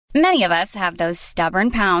Many of us have those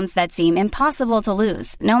stubborn pounds that seem impossible to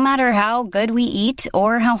lose, no matter how good we eat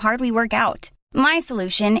or how hard we work out. My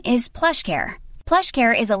solution is PlushCare.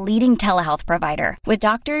 PlushCare is a leading telehealth provider with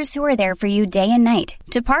doctors who are there for you day and night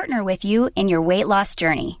to partner with you in your weight loss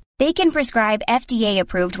journey. They can prescribe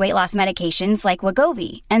FDA-approved weight loss medications like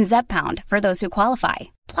Wegovy and Zepbound for those who qualify.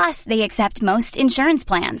 Plus, they accept most insurance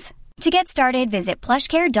plans. To get started, visit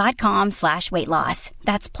plushcare.com/weightloss.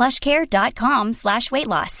 That's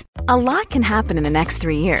plushcare.com/weightloss. A lot can happen in the next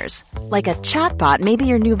 3 years. Like a chatbot may be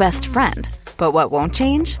your new best friend. But what won't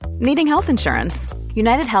change? Needing health insurance.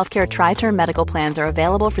 United Healthcare Tri-Term Medical Plans are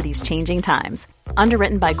available for these changing times.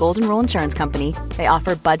 Underwritten by Golden Rule Insurance Company, they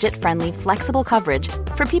offer budget-friendly, flexible coverage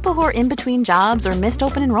for people who are in between jobs or missed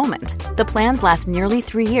open enrollment. The plans last nearly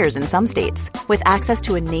 3 years in some states, with access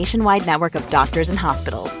to a nationwide network of doctors and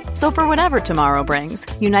hospitals. So for whatever tomorrow brings,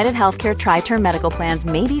 United Healthcare Tri-Term Medical Plans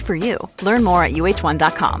may be for you. Learn more at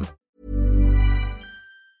uh1.com.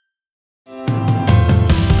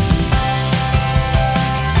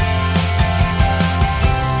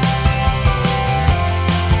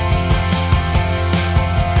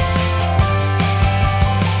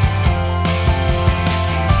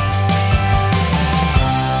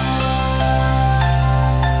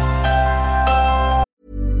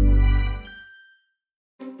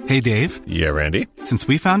 Hey, Dave. Yeah, Randy. Since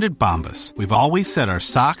we founded Bombas, we've always said our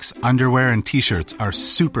socks, underwear, and T-shirts are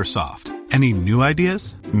super soft. Any new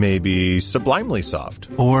ideas? Maybe sublimely soft.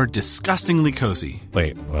 Or disgustingly cozy.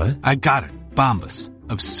 Wait, what? I got it. Bombas.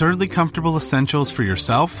 Absurdly comfortable essentials for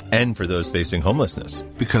yourself and for those facing homelessness.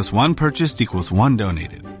 Because one purchased equals one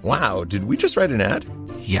donated. Wow, did we just write an ad?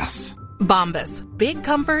 Yes. Bombas. Big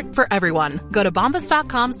comfort for everyone. Go to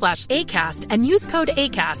bombas.com/ACAST and use code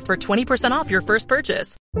ACAST for 20% off your first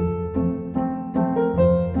purchase.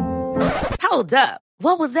 Hold up.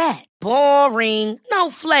 What was that? Boring.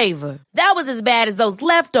 No flavor. That was as bad as those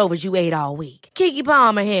leftovers you ate all week. Keke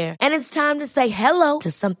Palmer here, and it's time to say hello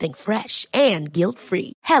to something fresh and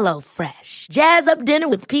guilt-free. Hello Fresh. Jazz up dinner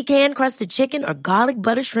with pecan-crusted chicken or garlic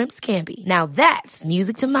butter shrimp scampi. Now that's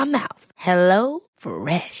music to my mouth. Hello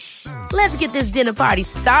Fresh. Let's get this dinner party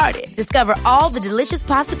started. Discover all the delicious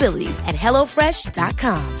possibilities at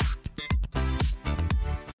hellofresh.com.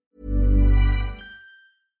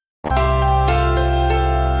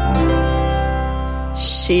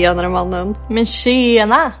 Tjenare mannen. Men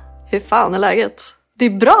tjena! Hur fan är läget? Det är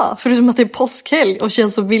bra, förutom att det är påskhelg och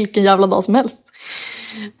känns som vilken jävla dag som helst.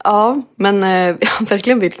 Ja, men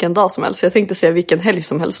verkligen vilken dag som helst. Jag tänkte säga vilken helg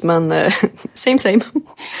som helst, men same.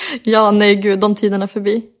 Ja, nej gud, de tiderna är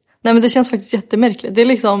förbi. Nej, men det känns faktiskt jättemärkligt. Det är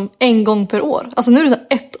liksom en gång per år. Alltså nu är det så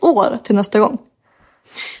 1 år till nästa gång.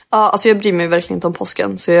 Ja, alltså jag bryr mig verkligen inte om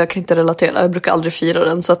påsken, så jag kan inte relatera. Jag brukar aldrig fira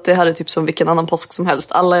den, så att det här är typ som vilken annan påsk som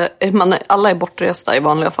helst. Alla är bortresta i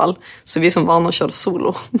vanliga fall, så vi är som vana att köra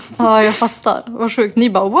solo. Ja, jag fattar. Vad sjukt. Ni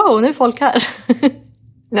bara, wow, nu är folk här.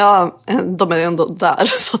 Ja, de är ändå där,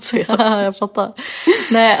 så att säga. Ja, jag fattar.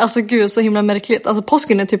 Nej, alltså gud, så himla märkligt. Alltså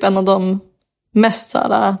påsken är typ en av de mest så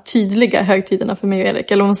här, tydliga högtiderna för mig och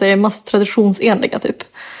Erik. Eller om man säger mest traditionsenliga typ.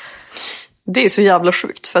 Det är så jävla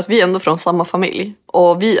sjukt, för att vi är ändå från samma familj.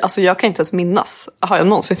 Och alltså jag kan inte ens minnas. Har jag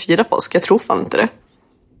någonsin firat påsk? Jag tror fan inte det.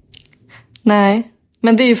 Nej,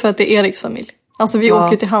 men det är ju för att det är Eriks familj. Alltså vi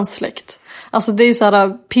åker till hans släkt. Alltså det är så här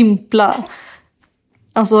pimpla.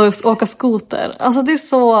 Alltså åka skoter. Alltså det är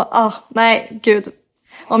så, nej gud.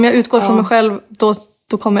 Om jag utgår från mig själv,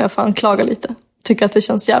 då kommer jag fan klaga lite. Tycker att det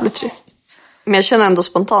känns jävligt trist. Men jag känner ändå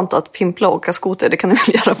spontant att pimpla och åka skoter, det kan du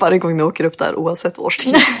väl göra varje gång du åker upp där, oavsett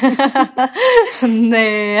årstid.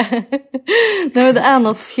 Nej, men det är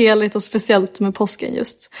något heligt och speciellt med påsken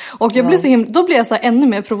just. Och jag blir då blir jag så här ännu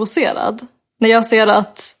mer provocerad när jag ser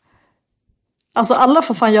att alltså alla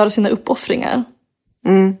får fan göra sina uppoffringar.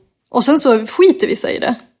 Mm. Och sen så skiter vi sig i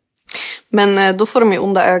det. Men då får de ju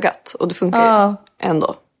onda ögat, och det funkar ju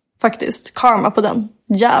ändå. Faktiskt, karma på den.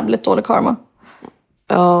 Jävligt dålig karma.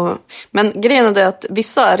 Ja, men grejen är det att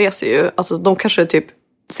vissa reser ju, alltså de kanske typ,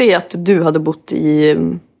 säg att du hade bott i,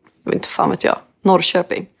 inte fan vet jag,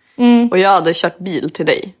 Norrköping. Och jag hade kört bil till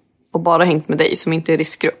dig och bara hängt med dig som inte är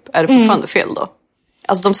riskgrupp. Är det fortfarande fel då?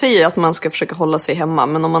 Alltså de säger ju att man ska försöka hålla sig hemma,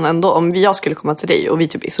 men om jag skulle komma till dig och vi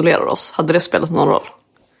typ isolerar oss, hade det spelat någon roll?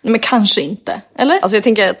 Men kanske inte, eller? Alltså jag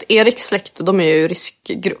tänker att Eriks släkt, de är ju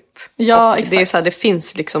riskgrupp. Ja, och exakt. Det är så här, det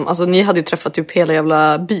finns liksom, alltså ni hade ju träffat typ hela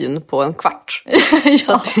jävla byn på en kvart.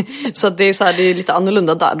 Ja. Så att det är så här, det är lite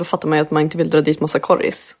annorlunda där. Då fattar man ju att man inte vill dra dit massa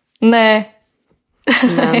korris. Nej.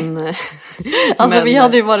 Men alltså vi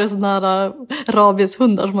hade ju varit sådana här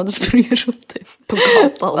rabieshundar som hade sprungit runt på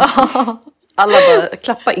gatan. Alla bara,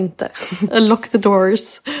 klappa inte. Lock the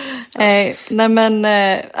doors.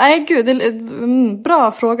 Nej gud, det är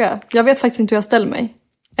bra fråga. Jag vet faktiskt inte hur jag ställer mig.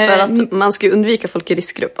 För att man ska ju undvika folk i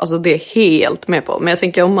riskgrupp. Alltså det är helt med på. Men jag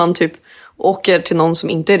tänker om man typ åker till någon som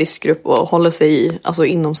inte är riskgrupp och håller sig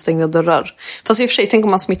inom stängda dörrar. Fast i och för sig, tänk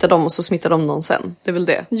om man smittar dem och så smittar de någon sen. Det är väl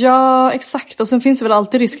det. Ja, exakt. Och sen finns det väl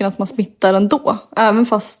alltid risken att man smittar ändå. Även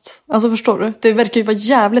fast, förstår du? Det verkar ju vara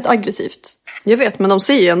jävligt aggressivt. Jag vet, men de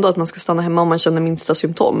säger ju ändå att man ska stanna hemma om man känner minsta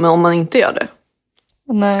symptom. Men om man inte gör det,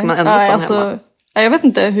 ska man ändå stanna hemma. Jag vet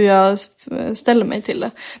inte hur jag ställer mig till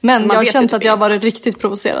det. Men jag har känt att jag har varit riktigt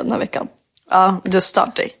provocerad den här veckan. Ja, du har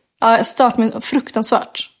stört dig. Ja, jag stört mig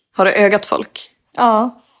fruktansvärt. Har du ögat folk?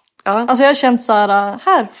 Ja. Jag har känt så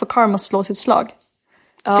här får karma slå sitt slag.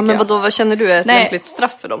 Ja, men vad känner du är ett lämpligt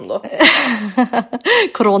straff för dem då?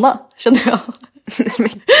 Corona, känner jag.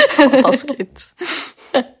 Men taskigt.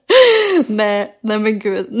 Nej men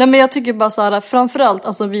gud. Nej men jag tycker bara så här,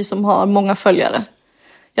 framförallt vi som har många följare.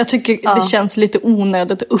 Jag tycker det känns lite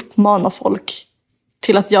onödigt att uppmana folk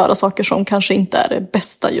till att göra saker som kanske inte är det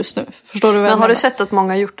bästa just nu. Förstår du vad jag menar? Men har du sett att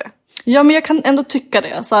många har gjort det? Ja, men jag kan ändå tycka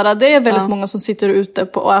det. Så här, det är väldigt många som sitter ute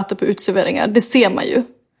och äter på uteserveringar. Det ser man ju.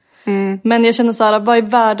 Men jag känner så här, vad är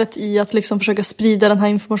värdet i att liksom försöka sprida den här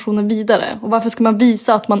informationen vidare? Och varför ska man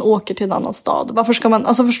visa att man åker till en annan stad? Varför ska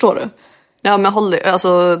man, förstår du? Ja, men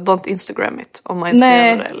don't Instagram it om man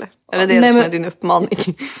inspirerar det, eller? Är det som är din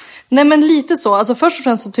uppmaning? Nej, men lite så. Först och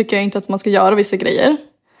främst så tycker jag inte att man ska göra vissa grejer.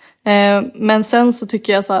 Men sen så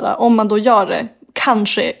tycker jag så här, om man då gör det,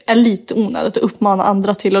 kanske är lite onödigt att uppmana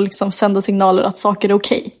andra till att liksom sända signaler att saker är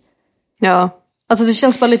okej. Ja. Det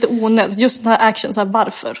känns bara lite onödigt. Just den här action, så här,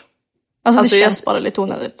 varför? Det känns bara lite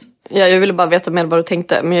onödigt. Ja, jag ville bara veta mer vad du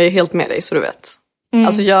tänkte. Men jag är helt med dig, så du vet.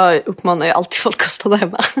 Jag uppmanar ju alltid folk att stanna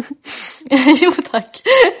hemma. Jo, tack.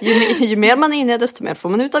 Ju mer man är inne, desto mer får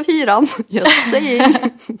man ut av hyran. Just saying.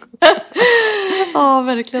 Ja,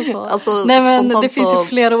 verkligen så. Nej, men det finns ju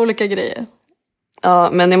flera olika grejer. Ja,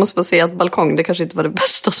 men jag måste bara säga att balkong, det kanske inte var det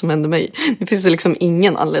bästa som hände mig. Nu finns det liksom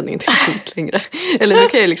ingen anledning till att gå ut längre. Eller nu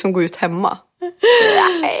kan jag liksom gå ut hemma.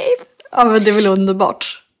 Nej. Ja, men det är väl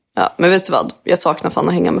underbart. Ja, men vet du vad? Jag saknar fan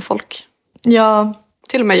att hänga med folk. Ja.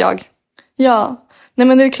 Till och med jag. Ja. Nej,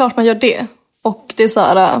 men det är klart man gör det. Och det är så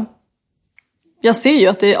här... Jag ser ju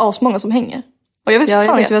att det är asmånga som hänger. Och jag vet inte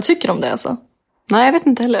vad jag tycker om det, Nej, jag vet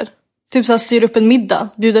inte heller. Typ så här, styr upp en middag.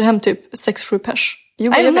 Bjuder hem typ 6-7 pers.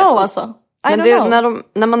 Jo, I don't know, Men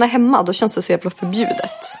när man är hemma, då känns det så jävla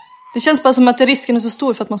förbjudet. Det känns bara som att risken är så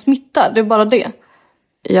stor för att man smittar. Det är bara det.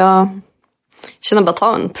 Ja. Jag känner bara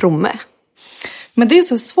ta en promme. Men det är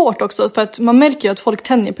så svårt också. För att man märker ju att folk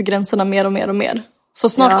tänjer på gränserna mer och mer och mer. Så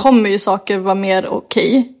snart kommer ju saker vara mer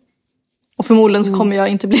okej. Och förmodligen så kommer jag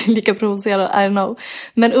inte bli lika provocerad, I don't know.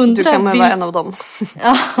 Men du kan vara en av dem.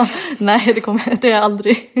 Nej, det är jag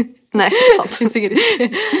aldrig. Nej, sant. Finns ingen risk.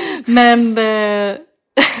 Men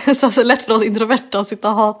så lätt för oss introverta att sitta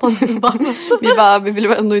och hata. Vi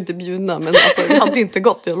ville ändå inte bjudna, men vi hade inte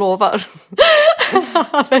gått, jag lovar.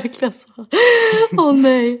 Verkligen så.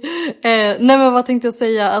 Nej. Nej, men vad tänkte jag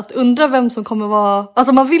säga? Att undra vem som kommer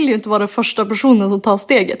vara... man vill ju inte vara den första personen som tar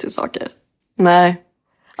steget till saker. Nej.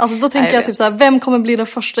 Då tänker jag typ så här, vem kommer bli den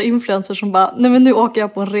första influencer som bara, nej men nu åker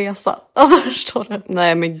jag på en resa. Förstår du?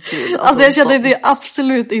 Nej men gud. Jag känner att det är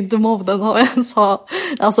absolut inte moden att ens ha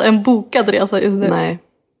en bokad resa just nu. Nej.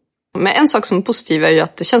 Men en sak som är positiv är ju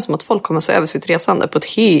att det känns som att folk kommer se över sitt resande på ett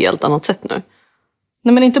helt annat sätt nu.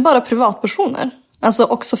 Nej, men inte bara privatpersoner.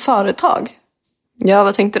 Också företag. Ja,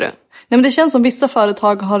 vad tänkte du? Nej, men det känns som vissa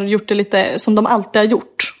företag har gjort det lite som de alltid har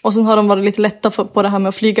gjort. Och sen har de varit lite lätta på det här med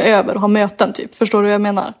att flyga över och ha möten typ. Förstår du vad jag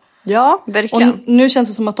menar? Ja, verkligen. Och nu känns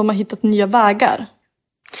det som att de har hittat nya vägar.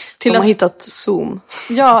 De har hittat Zoom.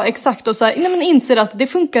 Ja, exakt. Och så här, men inser att det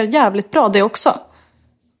funkar jävligt bra det också.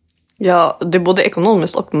 Ja, det är både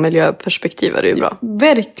ekonomiskt och miljöperspektiv är det ju bra.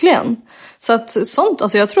 Verkligen. Så att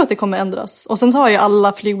sånt, jag tror att det kommer ändras. Och sen har ju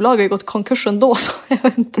alla flygbolag gått konkurs ändå, så jag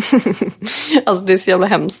vet inte. Det är så jävla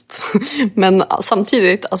hemskt. Men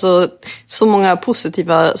samtidigt, så många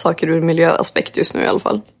positiva saker ur miljöaspekt just nu i alla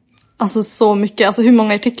fall. Så mycket. Hur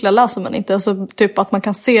många artiklar läser man inte? Typ att man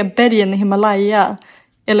kan se bergen i Himalaya.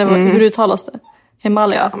 Eller hur uttalas det?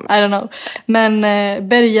 Himalaya, I don't know. Men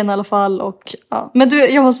bergen i alla fall. Och, ja. Men du,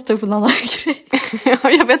 jag måste ta upp en annan grej.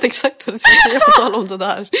 Ja, jag vet exakt vad du ska säga på tal om det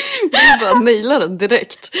där. Du bara nailar den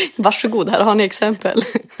direkt. Varsågod, här har ni exempel.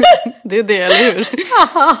 Det är det, eller hur?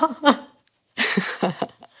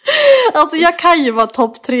 Jag kan ju vara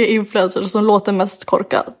topp 3 influencers som låter mest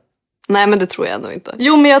korkad. Nej, men det tror jag ändå inte.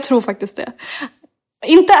 Jo, men jag tror faktiskt det.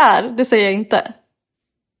 Det säger jag inte.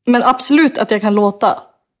 Men absolut att jag kan låta.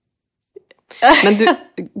 Men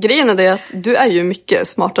grejen är det att du är ju mycket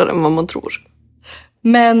smartare än vad man tror.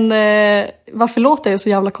 Men varför låter jag så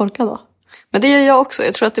jävla korkad då? Men det är jag också.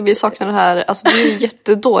 Jag tror att vi saknar det här. Alltså vi är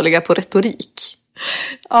jättedåliga på retorik.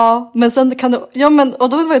 Ja, men sen kan du... Ja, men, och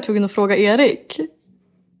då var jag tvungen att fråga Erik.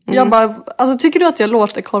 Jag bara, alltså tycker du att jag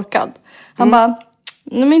låter korkad? Han bara,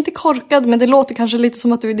 nej men inte korkad, men det låter kanske lite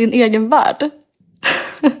som att du är i din egen värld.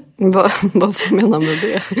 Vad menar du med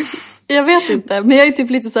det? Jag vet inte, men jag är typ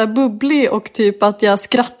lite så här bubblig och typ att jag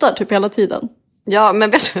skrattar typ hela tiden. Ja,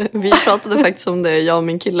 men vet du, vi pratade faktiskt om det, jag och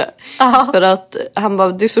min kille. Aha. För att han bara,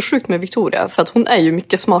 det är så sjukt med Victoria. För att hon är ju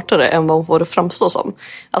mycket smartare än vad hon får det framstå som.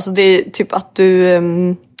 Alltså det är typ att du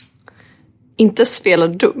inte spelar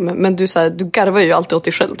dum, men du, så här, du garvar ju alltid åt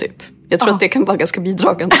dig själv typ. Jag tror att det kan vara ganska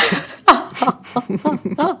bidragande.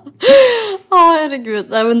 Herregud.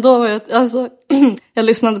 Nej, men då var jag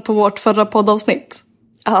lyssnade på vårt förra poddavsnitt.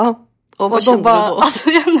 Ja. Och vad kände du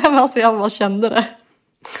då? Jag bara kände det.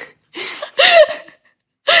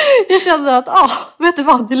 Jag kände att, vet du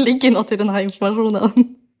vad, det ligger något i den här informationen.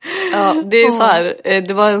 Ja, det är så här,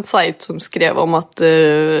 det var en sajt som skrev om att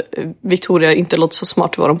Victoria inte låter så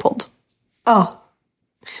smart i våran podd. Ja.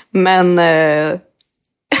 Men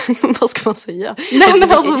vad ska man säga? Nej,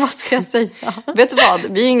 men alltså vad ska jag säga? Vet du vad,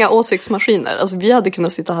 vi är inga åsiktsmaskiner. Alltså vi hade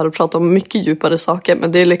kunnat sitta här och prata om mycket djupare saker,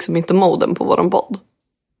 men det är liksom inte moden på våran podd.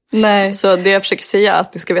 Nej. Så det jag försöker säga är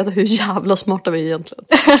att ni ska veta hur jävla smarta vi är egentligen.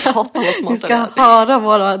 Satan vad smarta vi ska höra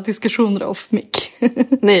våra diskussioner off mic.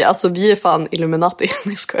 Nej, alltså vi är fan Illuminati.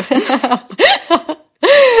 Nej, skojar.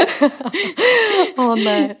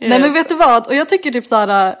 Nej. Nej, men vet du vad? Och jag tycker typ så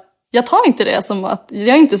här, jag tar inte det som att,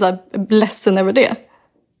 jag är inte så här ledsen över det.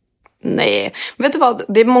 Nej, men vet du vad?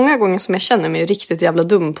 Det är många gånger som jag känner mig riktigt jävla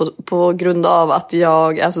dum på grund av att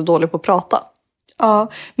jag är så dålig på att prata.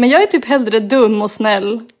 Ja, men jag är typ hellre dum och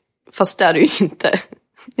snäll. Fast det är du ju inte.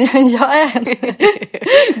 Jag är.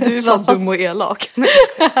 Du är fan dum och elak.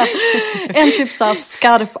 En typ så här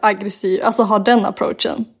skarp, aggressiv. Alltså har den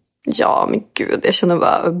approachen. Ja, men gud. Jag känner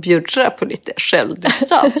bara bjuda på lite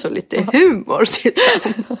självdistans och lite humor.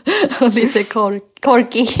 Och lite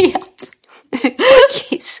korkighet.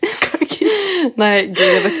 Korkis. Nej,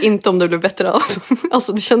 gud, jag vet inte om det blir bättre av.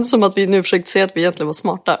 Alltså det känns som att vi nu försökte säga att vi egentligen var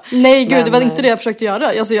smarta. Nej, gud, det var inte det jag försökte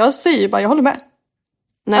göra. Alltså jag säger bara, jag håller med.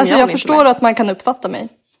 Nej, alltså jag förstår att man kan uppfatta mig.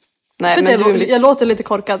 Nej, för men jag låter lite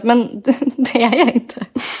korkad, men det är jag inte.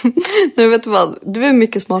 Nu vet du vad, du är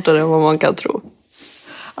mycket smartare än vad man kan tro.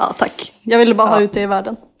 Ja, tack. Jag ville bara ha ut det i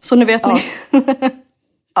världen. Så nu vet ni.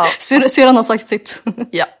 Ja. Syrran har sagt sitt.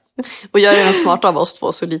 Ja. Och jag är den smarta av oss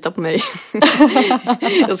två, så lita på mig.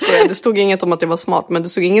 Jag skojar, det stod inget om att jag var smart, men det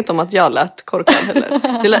stod inget om att jag lät korkad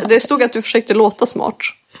heller. Det stod att du försökte låta smart.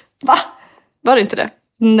 Va? Var det inte det?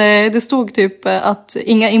 Nej, det stod typ att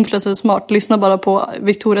inga influencers är smart. Lyssna bara på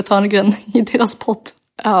Victoria Törngren i deras podd.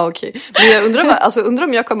 Ja, okej. Men jag undrar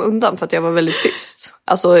om jag kom undan för att jag var väldigt tyst.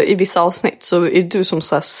 Alltså i vissa avsnitt så är du som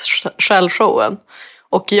så här självshowen.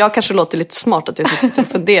 Och jag kanske låter lite smart att jag typ sitter och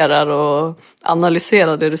funderar och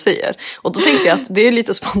analyserar det du säger. Och då tänkte jag att det är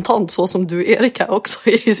lite spontant så som du Erika också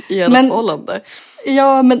i ena förhållande.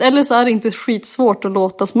 Ja, men eller så är det inte skitsvårt att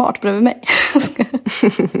låta smart bredvid mig.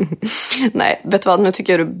 Nej, vet du vad? Nu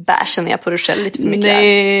tycker jag du bärsar ner på dig själv lite för mycket.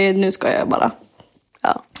 Nej, nu ska jag bara.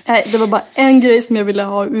 Ja. Nej, det var bara en grej som jag ville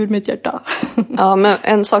ha ur mitt hjärta. Ja, men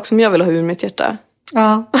en sak som jag vill ha ur mitt hjärta.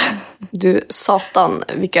 Ja. Du, satan,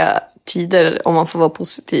 vilka tider om man får vara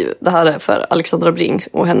positiv. Det här är för Alexandra Bring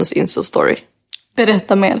och hennes Insta-story.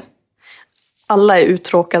 Berätta mer. Alla är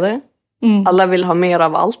uttråkade. Alla vill ha mer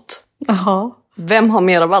av allt. Jaha. Vem har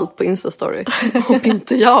mer av allt på Insta-story? Om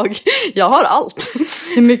inte jag. Jag har allt.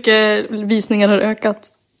 Hur mycket visningar har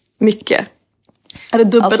ökat? Mycket. Är det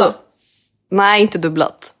dubbelt? Alltså, nej, inte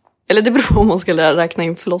dubblat. Eller det beror på om man ska räkna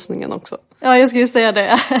in förlossningen också. Ja, jag skulle säga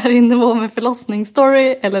det. Är det i nivå med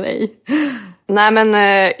förlossningsstory eller ej? Nej, men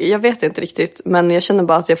jag vet inte riktigt. Men jag känner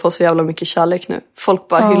bara att jag får så jävla mycket kärlek nu. Folk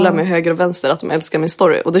bara hyllar mig höger och vänster att de älskar min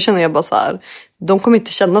story. Och då känner jag bara så här. De kommer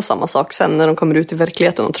inte känna samma sak sen när de kommer ut i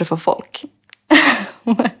verkligheten och träffar folk.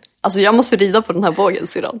 Alltså jag måste rida på den här vågen,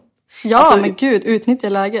 syrran. Ja, alltså, men gud, utnyttja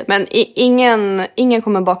läget. Men ingen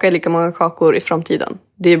kommer baka lika många kakor i framtiden.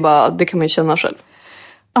 Det är bara, det kan man ju känna själv.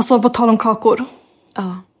 Alltså på tal om kakor.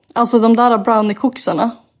 Ja. Alltså de där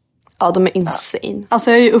brownie-koksarna. Ja, de är insane.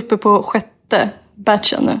 Alltså jag är ju uppe på 6:e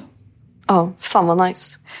batchen nu. Ja, fan vad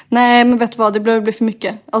nice. Nej, men vet du vad? Det börjar bli för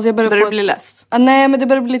mycket. Alltså jag börjar bli läst? Nej, men det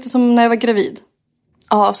börjar bli lite som när jag var gravid.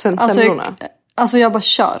 Ja, semlorna. Alltså jag bara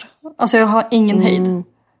kör. Alltså jag har ingen hejd.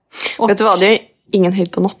 Och, vet du vad? Jag är ingen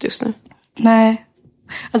hejd på något just nu. Nej.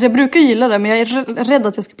 Alltså jag brukar gilla det, men jag är rädd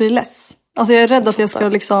att jag ska bli less. Alltså jag är rädd att jag ska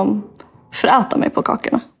liksom föräta mig på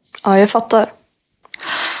kakorna. Ja, jag fattar.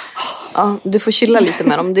 Ja, du får chilla lite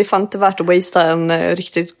med dem. Det är fan inte värt att wastea en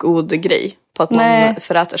riktigt god grej på att man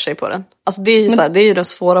föräter sig på den. Alltså det är ju så här, det är ju den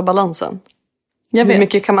svåra balansen. Hur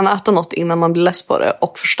mycket kan man äta något innan man blir less på det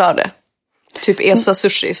och förstör det? Typ Esa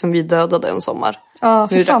sushi som vi dödade en sommar. Ja,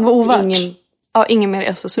 för fan vad ovärt. Ingen mer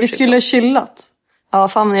Esa sushi. Vi skulle chillat. Ja,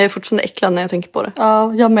 fan, men jag är fortfarande äcklad när jag tänker på det.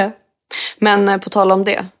 Ja, jag med. Men på tal om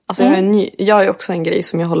det. Alltså jag har ju också en grej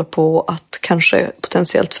som jag håller på att kanske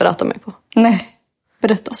potentiellt föräta mig på. Nej,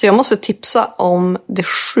 berätta. Så jag måste tipsa om det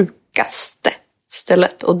sjukaste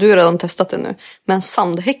stället. Och du har redan testat det nu. Men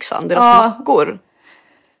Sandhäxan, deras mackor.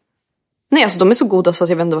 Nej, alltså de är så goda så att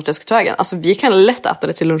jag vet inte vart jag ska ta vägen. Alltså vi kan lätt äta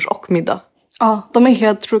det till lunch och middag. Ja, de är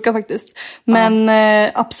helt sjuka faktiskt. Men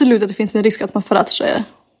absolut att det finns en risk att man föräter sig det.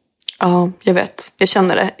 Ja, jag vet. Jag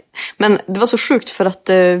känner det. Men det var så sjukt för att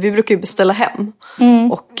vi brukar ju beställa hem.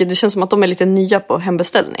 Och det känns som att de är lite nya på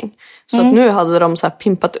hembeställning. Så att nu hade de så här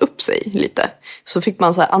pimpat upp sig lite. Så fick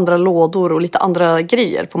man så här andra lådor och lite andra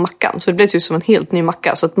grejer på mackan. Så det blev typ som en helt ny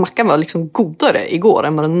macka. Så att mackan var liksom godare igår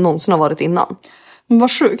än vad den någonsin har varit innan. Men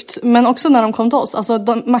vad sjukt. Men också när de kom till oss.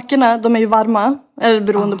 Alltså mackorna, de är ju varma. Eller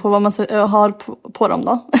beroende på vad man har på dem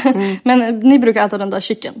då. Men ni brukar äta den där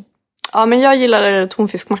chicken. Ja, men jag gillar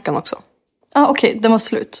tonfiskmackan också. Okej, den var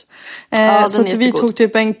slut. Så att vi tog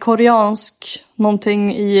typ en koreansk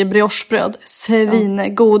någonting i briochebröd.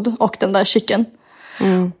 Svinegod. Och den där chicken.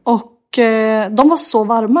 Och de var så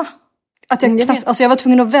varma. Att jag var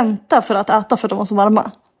tvungen att vänta för att äta för att de var så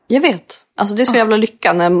varma. Jag vet. Alltså det är så jävla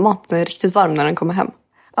lycka när maten är riktigt varm när den kommer hem.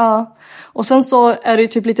 Ja. Och sen så är det ju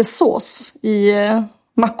typ lite sås i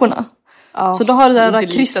mackorna. Ja, så då har det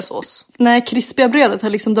där krispiga brödet har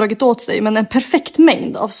liksom dragit åt sig. Men en perfekt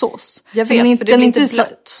mängd av sås. Jag vet, för det blir inte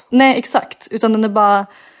blött. Nej, exakt. Utan den är bara...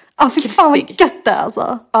 fy fan vad gött det är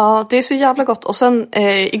alltså. Ja, det är så jävla gott. Och sen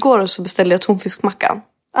igår så beställde jag tonfiskmackan.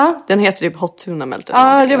 Den heter typ hot tuna melt.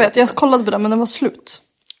 Ja, jag vet. Jag kollade på den men den var slut.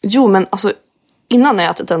 Jo, men alltså innan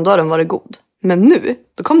jag ätit den då har den varit god. Men nu,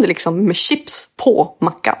 då kom det liksom med chips på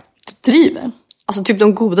mackan. Du driver? Alltså typ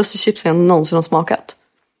de godaste chipsen jag någonsin har smakat.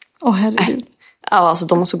 Herregud. Ja, alltså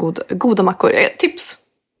de har så goda mackor. Tips.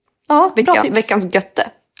 Ja, bra tips. Veckans götte.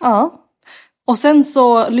 Ja. Och sen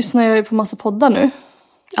så lyssnar jag ju på massa poddar nu.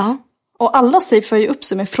 Ja. Och alla safear ju upp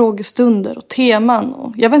sig med frågestunder och teman.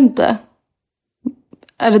 Och jag vet inte.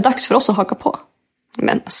 Är det dags för oss att haka på?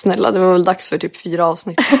 Men snälla, det var väl dags för typ 4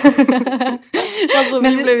 avsnitt. Alltså,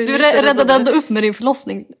 men du räddade ändå upp med din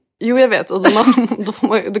förlossning. Jo, jag vet. Och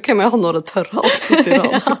då kan man ju ha några törra avsnitt i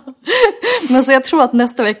rad. Ja. Men så jag tror att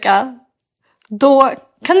nästa vecka, då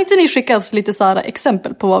kan inte ni skicka oss lite så här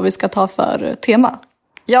exempel på vad vi ska ta för tema?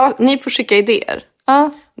 Ja, ni får skicka idéer.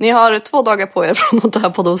 Ni har 2 dagar på er från att det här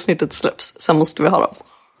poddavsnittet släpps. Sen måste vi ha dem.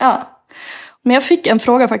 Ja, men jag fick en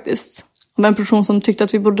fråga faktiskt. Om en person som tyckte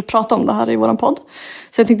att vi borde prata om det här i våran podd.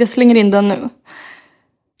 Så jag tänkte jag slänger in den nu.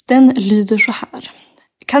 Den lyder så här.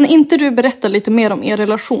 Kan inte du berätta lite mer om er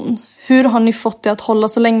relation? Hur har ni fått det att hålla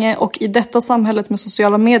så länge? Och i detta samhället med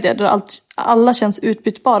sociala medier där alla känns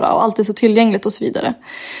utbytbara och allt är så tillgängligt och så vidare.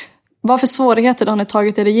 Vad för svårigheter har ni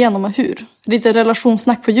tagit er igenom och hur? Lite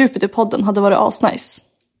relationssnack på djupet i podden hade varit asnice.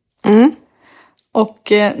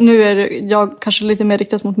 Och nu är jag kanske lite mer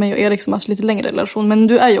riktat mot mig och Erik som har haft lite längre relation. Men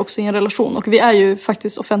du är ju också i en relation och vi är ju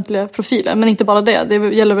faktiskt offentliga profiler. Men inte bara det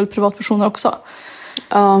gäller väl privatpersoner också.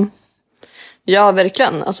 Ja,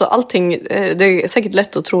 verkligen. Alltså allting, det är säkert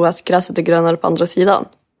lätt att tro att gräset är grönare på andra sidan.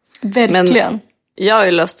 Verkligen. Men jag har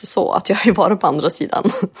ju löst det så att jag har ju varit på andra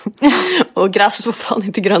sidan. Och gräset var fan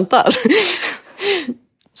inte grönt där.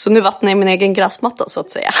 Så nu vattnar jag min egen gräsmatta så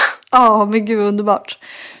att säga. Ja, men gud underbart.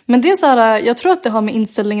 Men det är så här, jag tror att det har med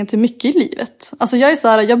inställningen till mycket i livet. Alltså jag är så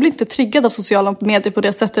här, jag blir inte triggad av sociala medier på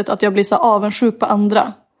det sättet att jag blir så avundsjuk på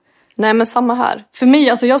andra. Nej, men samma här. För mig,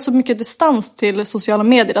 alltså jag har så mycket distans till sociala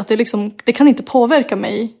medier att det kan inte påverka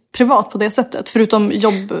mig privat på det sättet. Förutom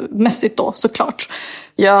jobbmässigt då, såklart.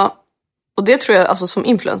 Ja, och det tror jag alltså som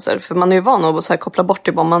influencer. För man är ju van att så här koppla bort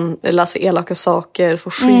det bara man läser elaka saker,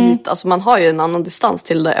 får skit. Alltså man har ju en annan distans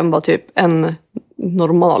till det än vad typ en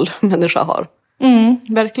normal människa har.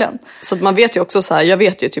 Verkligen. Så att man vet ju också så här, jag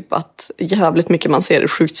vet ju typ att jävligt mycket man ser är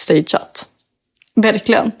sjukt stageat.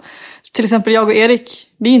 Verkligen. Till exempel jag och Erik,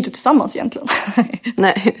 vi är ju inte tillsammans egentligen.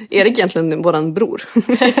 Nej, Erik är egentligen våran bror.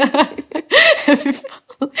 Fy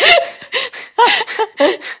fan.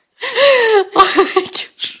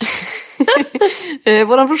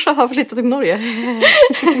 Våran brorsa har flyttat till Norge.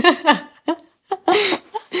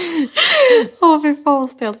 Fy fan vad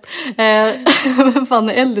stelt. Vem fan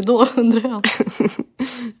är Ellie då, undrar jag.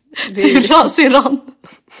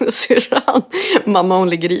 Syrran. Mamma hon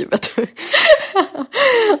ligger i, vet du.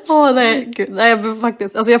 Nej, gud. Nej,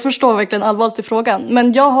 faktiskt. Alltså jag förstår verkligen allvarligt i frågan.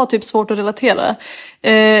 Men jag har typ svårt att relatera.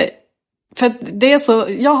 För att det är så,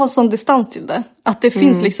 jag har sån distans till det. Att det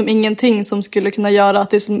finns liksom ingenting som skulle kunna göra att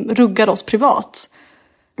det som ruggar oss privat.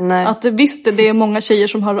 Nej. Att visst, det är många tjejer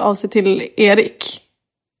som hör av sig till Erik.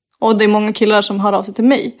 Och det är många killar som hör av sig till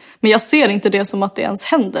mig. Men jag ser inte det som att det ens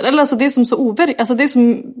händer. Eller alltså det är som så alltså det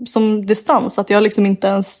är som distans. Att jag liksom inte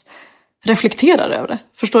ens reflekterar över det.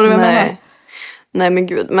 Förstår du vad jag menar? Nej men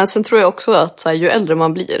gud. Men sen tror jag också att så här, ju äldre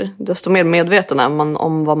man blir, desto mer medveten är man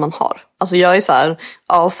om vad man har. Alltså jag är så här,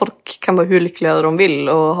 ja, folk kan vara hur lyckliga de vill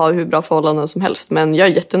och ha hur bra förhållanden som helst. Men jag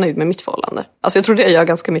är jättenöjd med mitt förhållande. Alltså jag tror det gör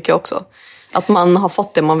ganska mycket också. Att man har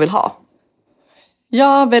fått det man vill ha.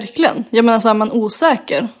 Ja, verkligen. Jag menar så här, man är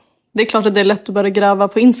osäker. Det är klart att det är lätt att börja gräva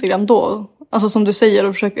på Instagram då. Alltså som du säger,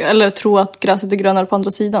 och försöka, eller tro att gräset är grönare på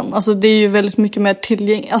andra sidan. Alltså det är ju väldigt mycket mer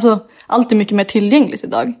tillgängligt. Alltså allt är mycket mer tillgängligt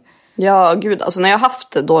idag. Ja, gud. Alltså när jag har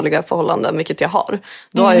haft dåliga förhållanden, vilket jag har,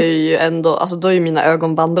 då har jag ju ändå, alltså då är ju mina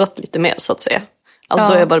ögon vandrat lite mer så att säga. Alltså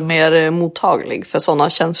då är jag bara mer mottaglig för sådana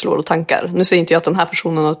känslor och tankar. Nu säger inte jag att den här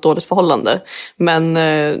personen har ett dåligt förhållande. Men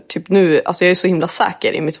typ nu, alltså jag är så himla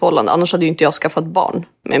säker i mitt förhållande. Annars hade ju inte jag skaffat barn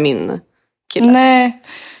med min kille. Nej,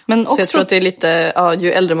 men också... Så jag tror att det är lite, ja,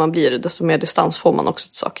 ju äldre man blir, desto mer distans får man också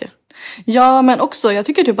till saker. Ja, men också, jag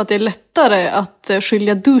tycker typ att det är lättare att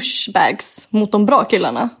skilja douchebags mot de bra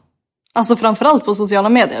killarna. Alltså framförallt på sociala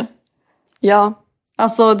medier. Ja.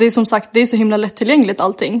 Alltså det är som sagt, det är så himla lättillgängligt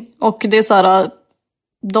allting. Och det är så här,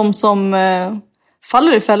 de som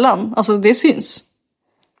faller i fällan, alltså det syns.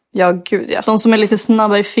 Ja, gud ja. De som är lite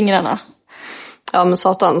snabba i fingrarna. Ja, men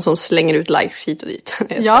satan som slänger ut likes hit och dit.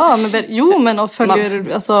 Ja, men och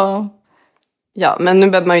följer, alltså... Ja, men nu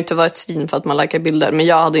behöver man ju inte vara ett svin för att man likar bilder. Men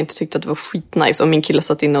jag hade inte tyckt att det var skitnice om min kille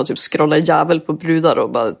satt inne och typ scrollade jävel på brudar och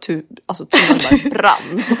bara, alltså tuben bara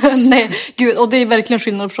brann. Nej, gud, och det är verkligen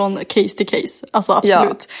skillnad från case till case. Alltså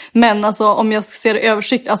absolut. Ja. Men alltså om jag ser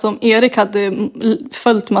översikt, alltså om Erik hade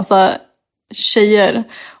följt massa tjejer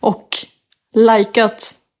och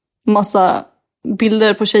likat massa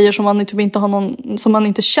bilder på tjejer som man typ inte har någon, som man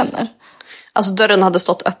inte känner. Alltså dörren hade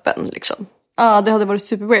stått öppen liksom. Ja, det hade varit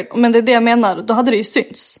super weird. Men det är det jag menar, då hade det ju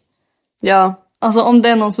synts. Ja. Alltså om det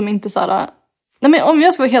är någon som inte så här... Nej, men om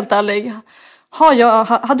jag ska vara helt ärlig,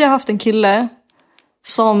 hade jag haft en kille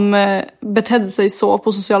som betedde sig så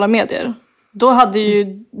på sociala medier,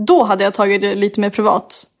 då hade jag tagit det lite mer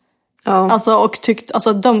privat. Ja. Alltså och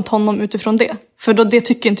dömt honom utifrån det. För då, det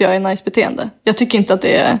tycker inte jag är nice beteende. Jag tycker inte att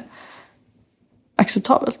det är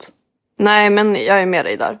acceptabelt. Nej, men jag är med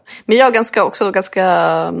dig där. Men jag har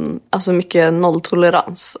ganska alltså mycket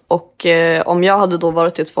nolltolerans. Och om jag hade då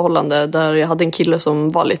varit i ett förhållande där jag hade en kille som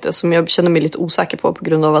var lite, som jag kände mig lite osäker på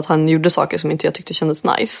grund av att han gjorde saker som inte jag tyckte kändes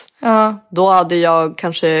nice. Då hade jag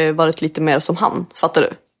kanske varit lite mer som han, fattar du?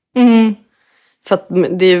 Mm. För att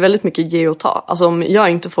det är väldigt mycket ge och ta. Alltså om jag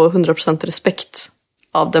inte får 100% respekt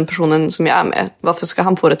av den personen som jag är med, varför ska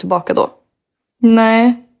han få det tillbaka då?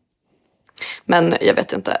 Nej. Men jag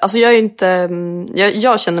vet inte. Alltså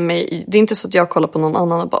jag känner mig, det är inte så att jag kollar på någon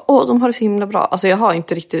annan och bara, de har det så himla bra. Alltså jag har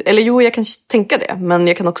inte riktigt, eller jo, jag kan tänka det, men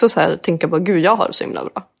jag kan också så här tänka på, gud, jag har det så himla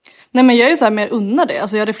bra. Nej, men jag är så här mer unnar det.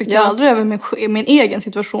 Alltså jag reflekterar aldrig över min egen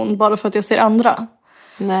situation bara för att jag ser andra.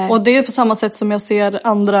 Nej. Och det är på samma sätt som jag ser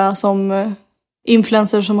andra som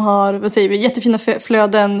influencers som har, vad säger vi, jättefina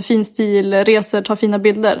flöden, fin stil, reser, tar fina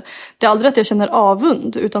bilder. Det är aldrig att jag känner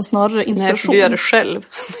avund, utan snarare inspiration. Nej, för du gör det själv.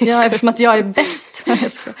 Ja, eftersom att jag är bäst.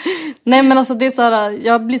 Nej, men alltså det är så här,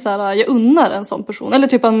 jag blir så här, jag unnar en sån person. Eller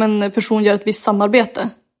typ om en person gör ett visst samarbete.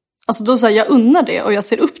 Alltså då så här, jag unnar det och jag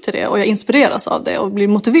ser upp till det och jag inspireras av det och blir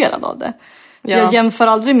motiverad av det. Ja. Jag jämför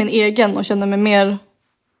aldrig min egen och känner mig mer,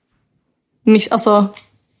 alltså...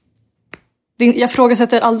 Jag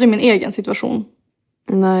frågasätter aldrig min egen situation.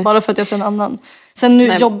 Nej. Bara för att jag ser en annan. Sen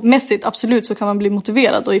nu jobbmässigt, absolut, så kan man bli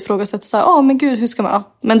motiverad och ifrågasätta så här, men gud, hur ska man...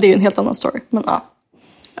 Men det är en helt annan story. Men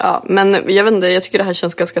ja, men jag vet inte, jag tycker det här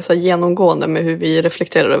känns ganska så här genomgående med hur vi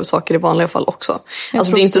reflekterar över saker i vanliga fall också.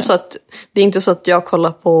 Alltså det är inte så att jag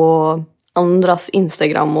kollar på andras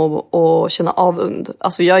Instagram och känna avund.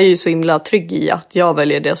 Alltså jag är ju så himla trygg i att jag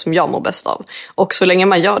väljer det som jag mår bäst av. Och så länge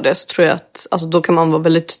man gör det så tror jag att alltså, då kan man vara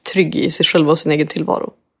väldigt trygg i sig själv och sin egen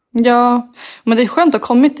tillvaro. Ja, men det är skönt att ha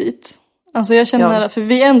kommit dit. Alltså jag känner, för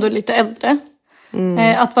vi är ändå lite äldre.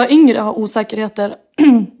 Att vara yngre och ha osäkerheter,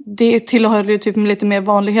 det tillhör ju typ lite mer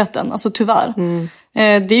vanligheten. Alltså tyvärr.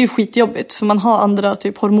 Det är ju skitjobbigt för man har andra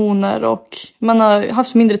typ hormoner och man har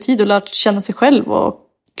haft mindre tid och lärt känna sig själv och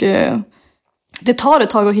det tar ett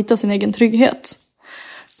tag att hitta sin egen trygghet.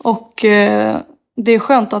 Och det är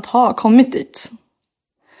skönt att ha kommit dit.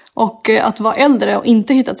 Och att vara äldre och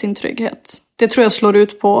inte hittat sin trygghet, det tror jag slår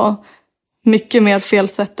ut på mycket mer fel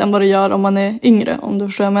sätt än vad det gör om man är yngre, om du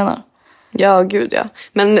förstår vad jag menar. Ja, gud ja.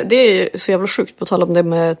 Men det är ju så jävla sjukt på att tala om det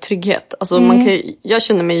med trygghet. Alltså jag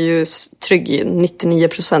känner mig ju trygg i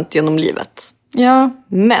 99% genom livet. Ja.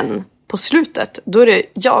 Men på slutet, då är det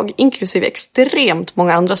jag, inklusive extremt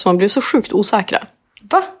många andra, som har blivit så sjukt osäkra.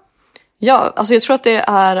 Va? Ja, alltså jag tror att det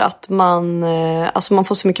är att man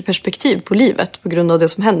får så mycket perspektiv på livet på grund av det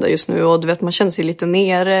som händer just nu. Och du vet, man känner sig lite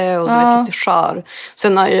nere och du vet, lite skör.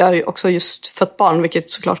 Sen har jag ju också just fått barn,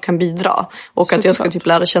 vilket såklart kan bidra. Och såklart. Att jag ska typ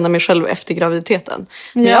lära känna mig själv efter graviditeten.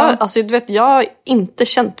 Men jag har inte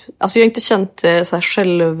känt så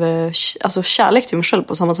här kärlek till mig själv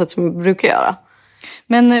på samma sätt som jag brukar göra.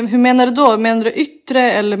 Men hur menar du då? Menar du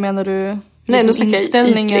yttre eller menar du... Nej, nu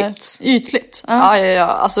snackar jag ytligt. Ja.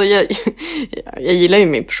 Alltså jag gillar ju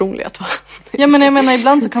min personlighet, va? Ja, men jag menar,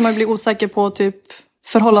 ibland så kan man bli osäker på typ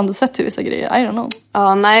förhållandesätt till vissa grejer. I don't know.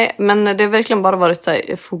 Ja, nej, men det har verkligen bara varit så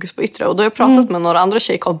här, fokus på yttre. Och då har jag pratat med några andra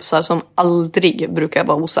tjejkompisar som aldrig brukar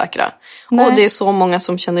vara osäkra. Nej. Och det är så många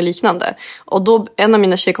som känner liknande. Och då, en av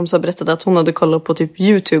mina tjejkompisar berättade att hon hade kollat på typ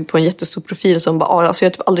YouTube på en jättestor profil som bara, alltså jag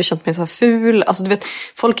har typ aldrig känt mig så här ful. Alltså du vet,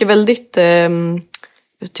 folk är väldigt...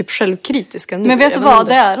 typ självkritiska nu. Men vet du vad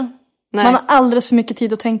det är? Nej. Man har alldeles för mycket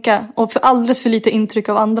tid att tänka. Och för alldeles för lite intryck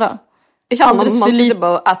av andra. Ja, man sitter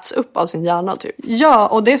bara och äts upp av sin hjärna typ. Ja,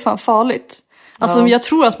 och det är fan farligt. Alltså jag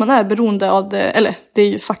tror att man är beroende av det. Eller det är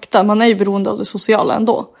ju fakta. Man är ju beroende av det sociala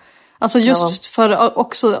ändå. Alltså just för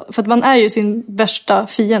att man är ju sin värsta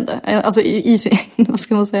fiende. Alltså i sin, vad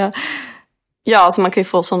ska man säga... Ja, alltså man kan ju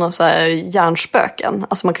få sådana så här hjärnspöken.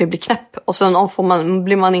 Alltså man kan ju bli knäpp. Och sen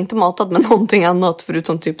blir man inte matad med någonting annat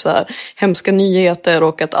förutom typ så här hemska nyheter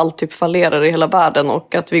och att allt typ fallerar i hela världen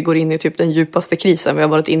och att vi går in i typ den djupaste krisen vi har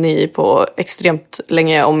varit inne i på extremt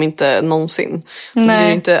länge, om inte någonsin.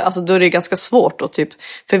 Nej. Då är det ganska svårt att typ,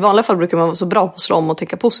 för i vanliga fall brukar man vara så bra på att slå om och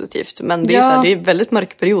tänka positivt. Men det är så här, det är en väldigt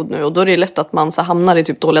mörk period nu och då är det lätt att man så hamnar i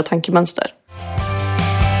typ dåliga tankemönster.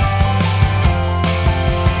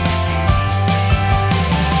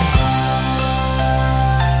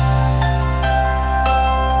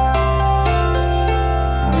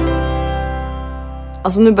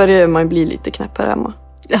 Alltså nu börjar man bli lite knäpp här hemma.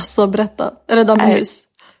 Alltså berätta, är det med hus?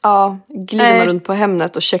 Ja, glider man runt på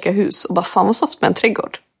Hemnet och checkar hus och bara fan vad soft med en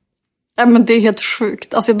trädgård. Ja, men det är helt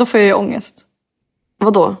sjukt, alltså då får jag ju ångest.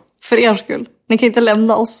 Vadå? För er skull. Ni kan inte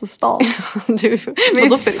lämna oss i stan.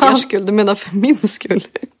 Vadå för er skull? Du menar för min skull?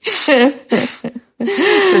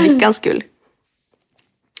 För Vickans skull.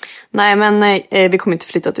 Nej, men vi kommer inte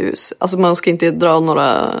flytta till hus. Alltså man ska inte dra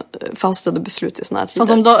några fastställda beslut i såna här tider.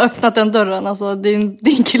 Fast om du har öppnat den dörren, alltså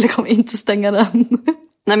din kille kommer inte stänga den.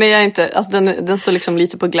 Nej, men jag är inte, alltså den står liksom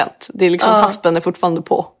lite på glänt. Det är liksom haspen är fortfarande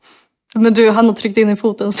på. Men du, han har tryckt in i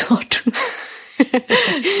foten snart.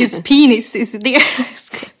 His penis is there.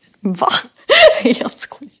 Va? Jag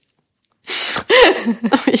skojar.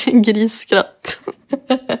 En grisskratt.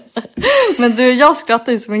 Men du, jag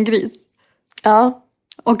skrattar ju som en gris. Ja.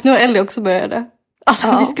 Och nu har Ellie också börjat det.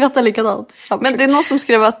 Alltså vi skrattar likadant. Men det är någon som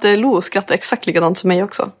skrev att Lo skrattar exakt likadant som mig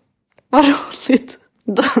också. Vad roligt.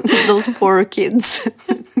 Those poor kids.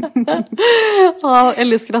 Ja,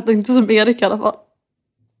 Ellie skrattar inte som Erik i alla fall.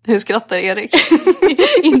 Hur skrattar Erik?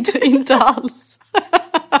 inte alls.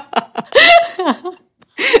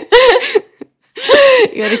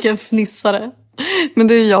 Erik är en fnissare. Men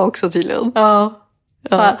det är jag också tydligen. Ja.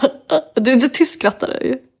 Du tyst skrattar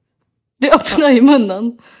ju. Du öppnar ju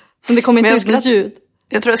munnen. Men det kommer inte ut något ljud.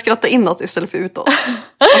 Jag tror jag skrattar inåt istället för utåt.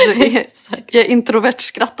 Alltså, jag är introvert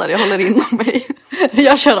skrattar, jag håller inom mig.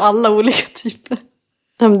 Jag kör alla olika typer.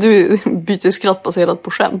 Du byter skratt baserat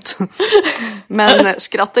på skämt. Men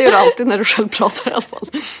skrattar gör du alltid när du själv pratar i alla fall.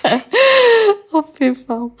 Fy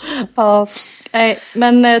fan. Ja,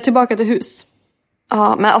 men tillbaka till hus.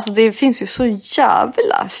 Ja, men alltså det finns ju så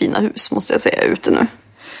jävla fina hus måste jag säga ute nu.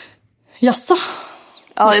 Jaså?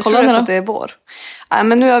 Ja, jag tror att det är vår. Nej,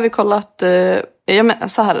 men nu har vi kollat,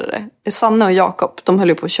 så här är det. Sanne och Jakob, de höll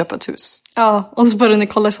ju på att köpa ett hus. Ja, och så började ni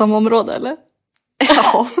kolla i samma område, eller?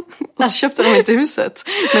 Ja, och så köpte de inte huset.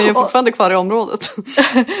 Men jag är fortfarande kvar i området.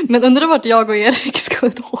 Men undrar vart jag och Erik ska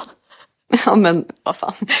då? Ja, men vad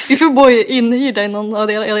fan. Vi får bo inhyrda i någon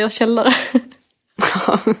av era källare.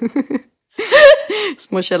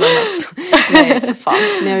 Små källarnas. Nej, för fan.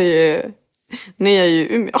 Ni är ju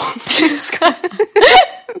Umeå.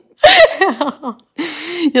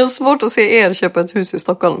 Jag har svårt att se er köpa ett hus i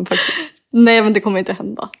Stockholm faktiskt. Nej, men det kommer inte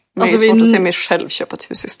hända. Men alltså, det är svårt att se mig själv köpa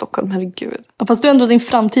ett hus i Stockholm, herregud. Ja, fast du har ändå din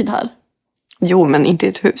framtid här. Jo, men inte i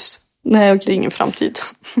ett hus. Nej, okej. Det är ingen framtid.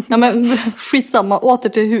 Ja, men skitsamma, åter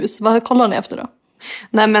till hus. Vad kollar ni efter då?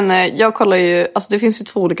 Nej men jag kollar ju, alltså det finns ju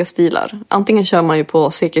 2 olika stilar. Antingen kör man ju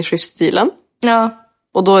på sekelskiftstilen. Ja.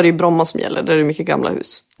 Och då är det ju Bromma som gäller, där är det mycket gamla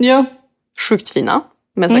hus. Ja. Sjukt fina.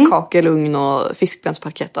 Med så här kakelugn och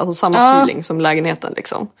fiskbensparkett. Alltså samma feeling som lägenheten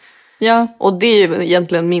liksom. Ja. Och det är ju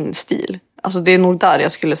egentligen min stil. Alltså det är nog där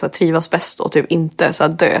jag skulle så här, trivas bäst och typ inte så här,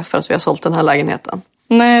 dö för att vi har sålt den här lägenheten.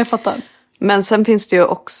 Nej, jag fattar. Men sen finns det ju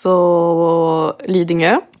också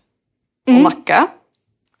Lidingö och Nacka.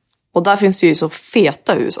 Och där finns det ju så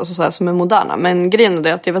feta hus, alltså så här, som är moderna. Men grejen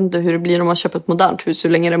är att jag vet inte hur det blir om man köper ett modernt hus, hur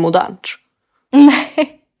länge det är modernt.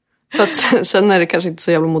 Nej. För att sen är det kanske inte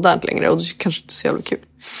så jävla modernt längre och det är kanske inte så jävla kul.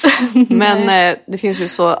 Men det finns ju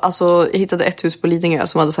så, alltså jag hittade ett hus på Lidingö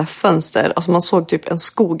som hade så här fönster. Alltså man såg typ en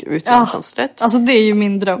skog ut genom fönstret. Alltså det är ju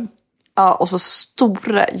min dröm. Ja, och så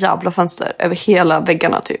stora jävla fönster över hela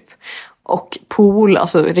väggarna typ. Och pool,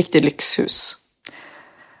 alltså riktigt lyxhus.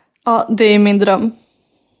 Ja, det är min dröm.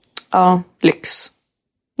 Ja, lyx.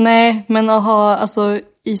 Nej, men att ha alltså,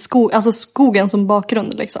 alltså skogen som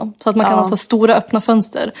bakgrund liksom. Så att man kan ha så stora öppna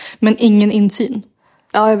fönster men ingen insyn.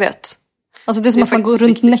 Ja, jag vet. Alltså det är som att man går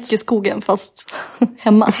runt näck i skogen fast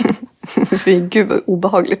hemma. För gud vad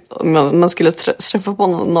obehagligt om man skulle träffa på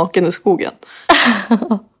någon naken i skogen.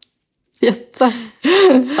 Jätte.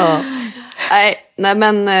 Ja. Nej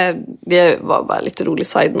men det var bara lite rolig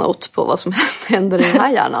side-note på vad som händer i den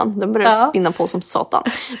här hjärnan. Den börjar spinna på som satan.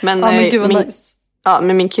 Men gud vad nice. Ja,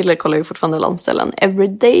 men min kille kollar ju fortfarande landställen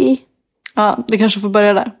everyday. Ja, det kanske får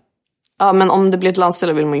börja där. Ja, men om det blir ett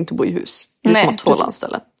landställe vill man inte bo i hus. Det är som att 2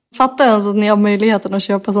 landställen. Fattar ens att ni har möjligheten att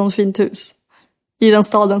köpa sånt fint hus i den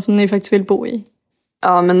staden som ni faktiskt vill bo i.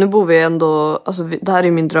 Ja, men nu bor vi ändå, alltså det här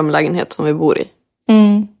är min drömlägenhet som vi bor i.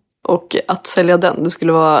 Och att sälja den, det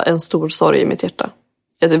skulle vara en stor sorg i mitt hjärta.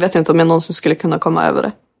 Jag vet inte om jag någonsin skulle kunna komma över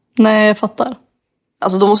det. Nej, jag fattar.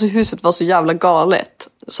 Alltså då måste huset vara så jävla galet.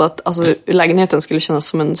 Så att alltså, lägenheten skulle kännas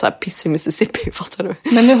som en så här piss i Mississippi, fattar du?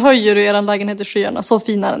 Men nu höjer du er lägenhet i skyarna, så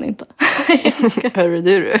fin är den inte. Hörru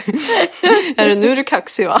du. Är det nu du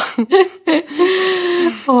kaxig va?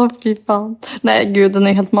 Åh fy fan. Nej gud, den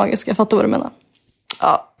är helt magisk, jag fattar vad du menar.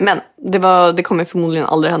 Ja, men det kommer förmodligen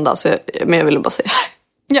aldrig hända, men jag ville bara säga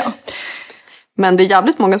det. Ja. Men det är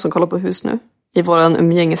jävligt många som kollar på hus nu. I våran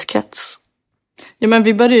umgängeskrets. Ja men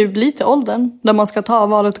vi börjar ju bli till åldern där man ska ta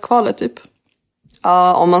valet och kvalet typ.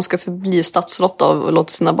 Ja, om man ska förbli stadsråtta och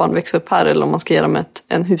låta sina barn växa upp här. Eller om man ska ge dem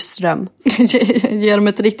en husdröm. Ge dem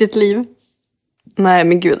ett riktigt liv. Nej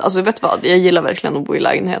men gud, alltså vet du vad? Jag gillar verkligen att bo i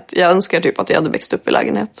lägenhet. Jag önskar typ att jag hade växt upp i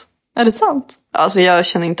lägenhet. Är det sant? Alltså jag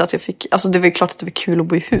känner inte att jag fick. Alltså det var klart att det var kul att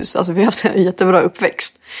bo i hus. Alltså vi har haft en jättebra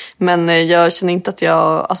uppväxt. Men jag känner inte att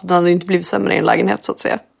alltså den hade inte blivit sämre i en lägenhet så att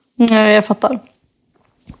säga. Nej, jag fattar.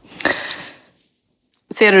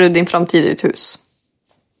 Ser du din framtid i ett hus?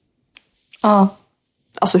 Ja.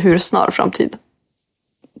 Alltså hur snar framtid?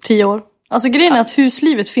 10 år. Alltså grejen är att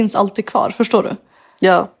huslivet finns alltid kvar, förstår du?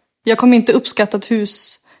 Ja. Jag kommer inte uppskatta ett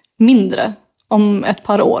hus mindre om ett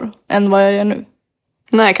par år än vad jag gör nu.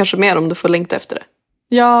 Nej, kanske mer om du får längta efter det.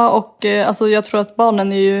 Ja, och alltså, jag tror att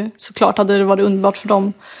barnen är ju såklart hade det varit underbart för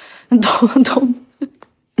dem.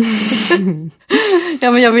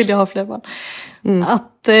 Ja, men jag vill ju ha fler barn.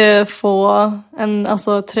 Att få en,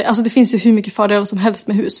 alltså det finns ju hur mycket fördelar som helst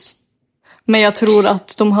med hus. Men jag tror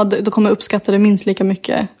att de kommer uppskatta det minst lika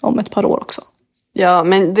mycket om ett par år också. Ja,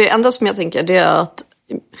 men det enda som jag tänker det är att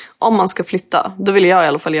om man ska flytta, då vill jag i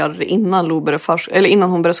alla fall göra det innan Lo börjar eller innan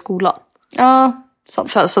hon börjar skolan. Ja,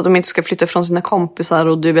 sant. Så att de inte ska flytta från sina kompisar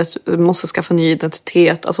och du vet, måste skaffa ny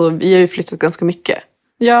identitet. Alltså vi har ju flyttat ganska mycket.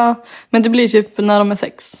 Ja, men det blir typ när de är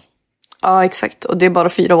 6. Ja, exakt. Och det är bara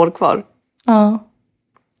 4 år kvar. Ja.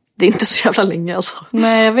 Det är inte så jävla länge alltså.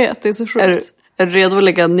 Nej, jag vet. Det är så sjukt. Är du redo att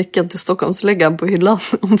lägga nyckeln till Stockholmsläggan på hyllan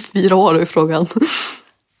om 4 år i frågan?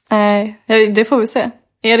 Nej, det får vi se.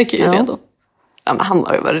 Erik är ju redo. Ja, men han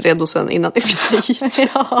har ju varit redo sen innan ni flyttade hit.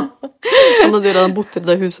 Ja. Han hade redan bott i det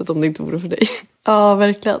där huset om det inte vore för dig. Ja,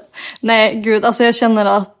 verkligen. Nej, gud. Alltså jag känner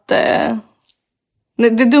att det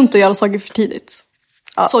är dumt att göra saker för tidigt.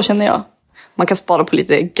 Ja. Så känner jag. Man kan spara på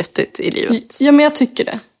lite göttigt i livet. Ja, men jag tycker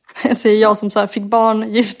det. Jag säger jag som så här, fick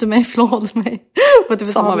barn, gifte mig, förlåt mig. På typ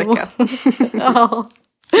samma vecka. Ja.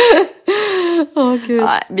 Gud.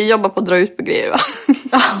 Nej, vi jobbar på att dra ut på grejer va?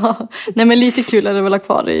 Ja. Nej, men lite kul är det väl att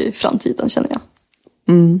kvar i framtiden känner jag.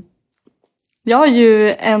 Jag har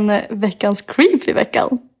ju en veckans creep i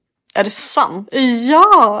veckan. Är det sant?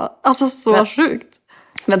 Ja, alltså så sjukt.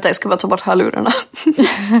 Vänta, jag ska bara ta bort hörlurarna.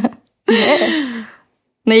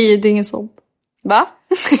 Nej, det är inget sånt. Va?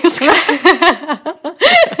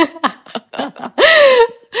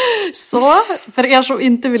 Så, för er som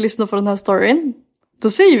inte vill lyssna på den här storyn, då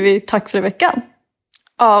säger vi tack för i veckan.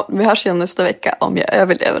 Ja, vi hörs igen nästa vecka om jag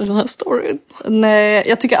överlever den här storyn. Nej,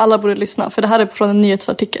 jag tycker alla borde lyssna. För det här är från en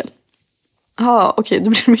nyhetsartikel. Ja, okej. Det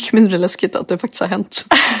blir mycket mindre läskigt att det faktiskt har hänt.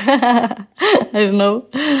 I don't know.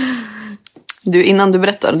 Du, innan du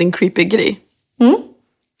berättar din creepy grej.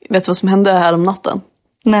 Vet du vad som hände här om natten?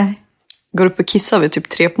 Nej. Går upp och kissar vid typ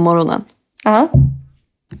 3 på morgonen. Ja.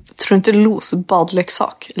 Tror inte Los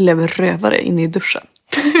badleksak lever rövare inne i duschen?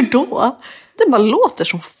 Hur då? Det bara låter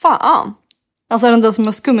som fan. Alltså är den där som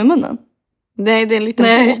har skum i munnen? Nej, det är en liten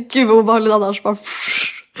Nej, båt. gud vad obehagligt annars. Bara...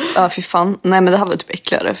 Ja, fy fan. Nej, men det här var typ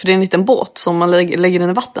äckligare. För det är en liten båt som man lägger den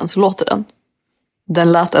i vatten så låter den.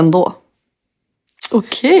 Den lät ändå.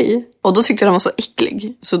 Okej. Och då tyckte jag den var så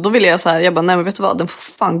äcklig. Så då ville jag så här, jag bara, nej men vet du vad? Den får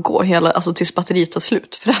fan gå hela, alltså tills batteriet tar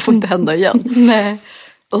slut. För det här får inte hända igen. Nej.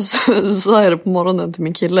 Och så sa jag det på morgonen till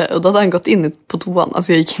min kille. Och då hade han gått in på toan.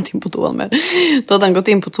 Alltså jag gick inte in på toan mer. Då hade han gått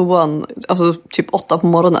in på toan, alltså typ 8 på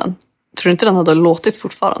morgonen. Tror du inte den hade låtit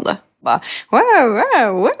fortfarande? Bara,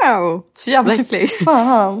 wow. Så jävla äcklig.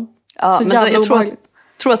 Fan. Ja, så men jävla jag obehagligt.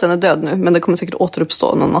 tror att den är död nu. Men det kommer säkert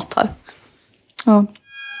återuppstå någon natt här. Ja.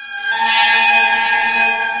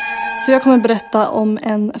 Så jag kommer berätta om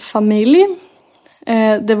en familj.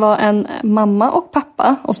 Det var en mamma och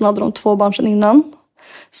pappa. Och så hade de 2 barn sedan innan.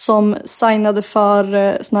 Som signade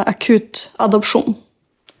för sån här akut adoption.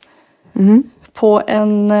 På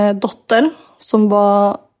en dotter som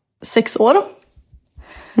var 6 år.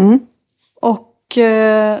 Och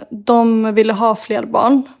de ville ha fler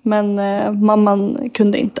barn. Men mamman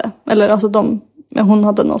kunde inte. Eller alltså hon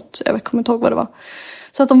hade något, jag kommer inte ihåg vad det var.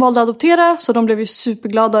 Så att de valde att adoptera. Så de blev ju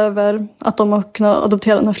superglada över att de kunde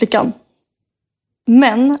adoptera den här flickan.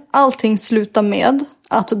 Men allting slutar med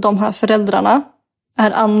att de här föräldrarna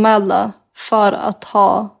är anmälda för att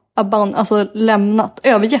ha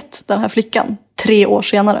övergett den här flickan 3 år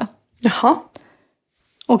senare. Jaha.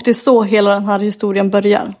 Och det är så hela den här historien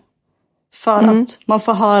börjar. För att man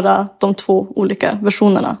får höra de 2 olika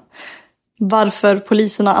versionerna. Varför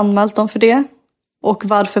polisen har anmält dem för det. Och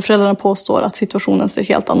varför föräldrarna påstår att situationen ser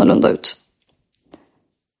helt annorlunda ut.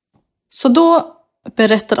 Så då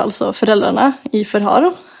berättar alltså föräldrarna i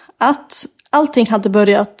förhör att allting hade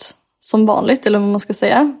börjat som vanligt, eller vad man ska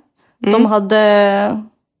säga. De hade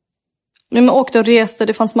åkt och reste,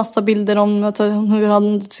 det fanns massa bilder om hur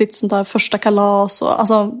han hade sitt sånt där första kalas. Och,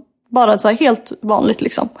 alltså bara så här helt vanligt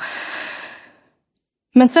liksom.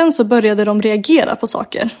 Men sen så började de reagera på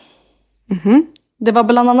saker. Det var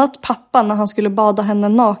bland annat pappa när han skulle bada henne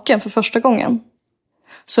naken för första gången.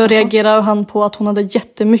 Så reagerade han på att hon hade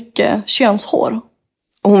jättemycket könshår.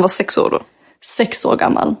 Och hon var 6 år då? 6 år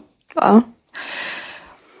gammal. Ja.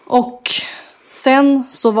 Och sen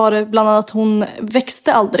så var det bland annat att hon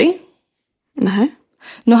växte aldrig. Nej.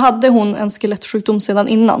 Nu hade hon en skelettsjukdom sedan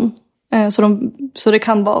innan. Så det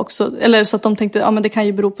kan vara också, eller så att de tänkte, men det kan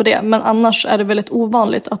ju bero på det. Men annars är det väldigt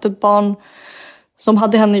ovanligt att ett barn som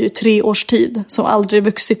hade henne i 3 års tid, som aldrig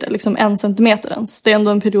vuxit liksom 1 centimeter ens. Det är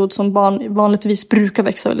ändå en period som barn vanligtvis brukar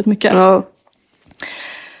växa väldigt mycket. Ja.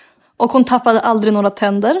 Och hon tappade aldrig några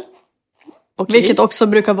tänder. Okej. Vilket också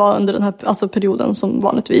brukar vara under den här perioden som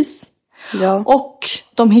vanligtvis. Ja. Och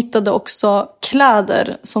de hittade också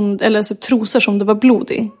kläder, eller så trosor som det var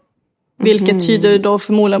blod i. Vilket tyder då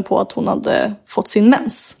förmodligen på att hon hade fått sin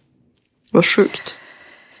mens. Vad sjukt.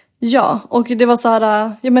 Ja, och det var så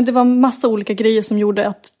här, men det var massa olika grejer som gjorde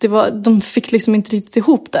att de fick liksom inte riktigt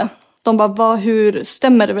ihop det. De bara, hur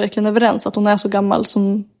stämmer det verkligen överens att hon är så gammal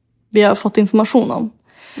som vi har fått information om?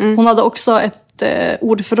 Hon hade också ett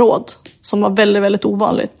ordförråd som var väldigt, väldigt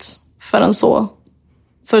ovanligt för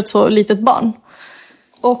ett så litet barn.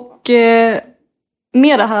 Och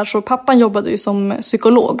med det här så pappan jobbade ju som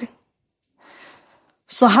psykolog.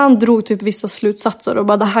 Så han drog typ vissa slutsatser och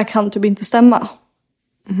bara, det här kan typ inte stämma.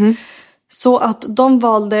 Så att de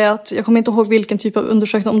valde att, jag kommer inte ihåg vilken typ av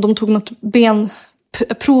undersökning, om de tog något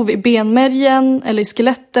prov i benmärgen eller i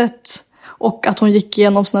skelettet, och att hon gick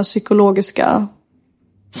igenom såna här psykologiska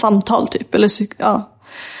samtal typ,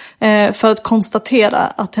 eller för att konstatera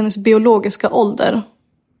att hennes biologiska ålder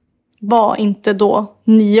var inte då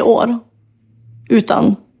 9 år,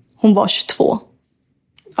 utan hon var 22.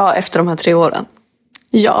 Ja, efter de här 3 åren.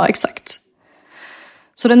 Ja, exakt.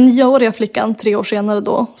 Så den 9-åriga flickan 3 år senare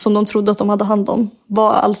då, som de trodde att de hade hand om,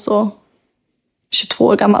 var alltså 22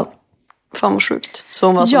 år gammal. Fan vad sjukt. Så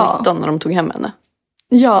hon var alltså 19 när de tog hem henne.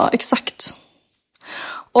 Ja, exakt.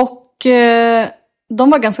 Och de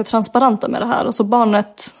var ganska transparenta med det här. Och så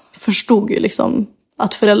barnet förstod ju liksom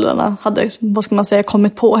att föräldrarna hade, vad ska man säga,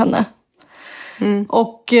 kommit på henne.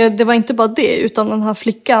 Och det var inte bara det, utan den här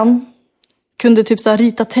flickan kunde typ så här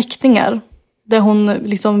rita teckningar där hon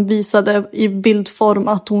liksom visade i bildform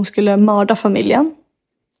att hon skulle mörda familjen.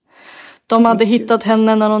 De hade hittat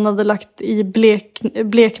henne när hon hade lagt i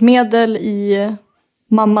blekmedel i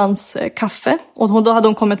mammans kaffe. Och då hade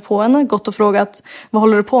hon kommit på henne, gått och frågat, vad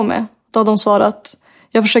håller du på med? Då hade hon svarat,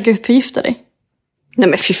 jag försöker förgifta dig. Nej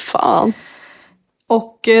men fy fan.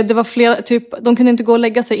 Och det var flera, typ, de kunde inte gå och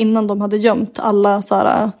lägga sig innan de hade gömt alla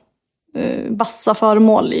såhär vassa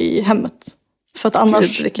föremål i hemmet. För att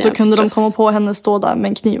annars då kunde de komma på henne stå där med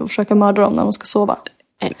en kniv och försöka mörda dem när de ska sova.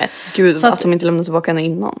 Nej men gud, så att de inte lämnade tillbaka henne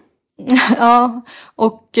innan. Ja,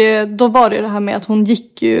 och då var det här med att hon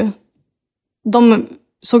gick ju... De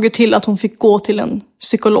såg ju till att hon fick gå till en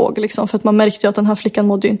psykolog liksom, för att man märkte ju att den här flickan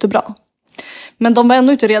mådde ju inte bra. Men de var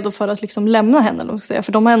ändå inte redo för att liksom lämna henne, eller säga,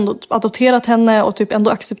 för de har ändå adopterat henne och typ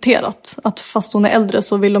ändå accepterat att fast hon är äldre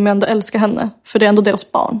så vill de ändå älska henne, för det är ändå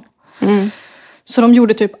deras barn. Så de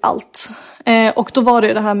gjorde typ allt. Och då var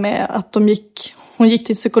det här med att hon gick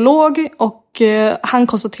till psykolog och han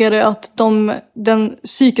konstaterade att den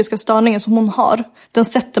psykiska störningen som hon har, den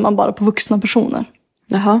sätter man bara på vuxna personer.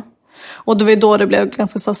 Jaha. Och det var ju då det blev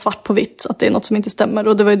ganska så svart på vitt att det är något som inte stämmer.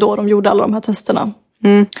 Och det var ju då de gjorde alla de här testerna.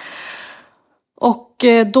 Och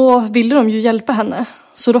då ville de ju hjälpa henne.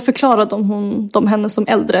 Så då förklarade de henne som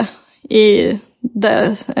äldre i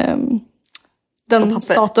den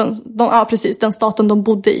staten. Precis, den staten de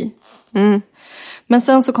bodde i. Men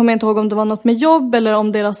sen så kommer jag inte ihåg om det var något med jobb eller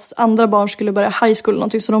om deras andra barn skulle börja high school eller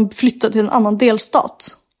någonting. Så de flyttade till en annan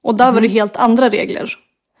delstat. Och där var det helt andra regler.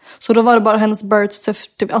 Så då var det bara hennes birth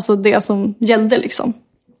certificate, alltså det som gällde liksom.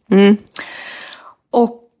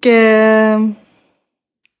 Och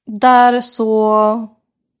där så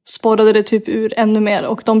spårade det typ ur ännu mer.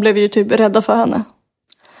 Och de blev ju typ rädda för henne.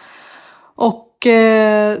 Och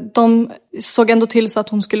de såg ändå till så att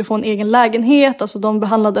hon skulle få en egen lägenhet. Alltså de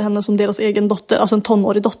behandlade henne som deras egen dotter. Alltså en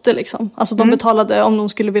tonårig dotter liksom. Alltså de betalade om de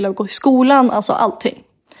skulle vilja gå i skolan. Alltså allting.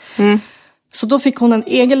 Så då fick hon en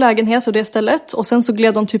egen lägenhet och det stället. Och sen så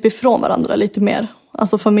gled de typ ifrån varandra lite mer.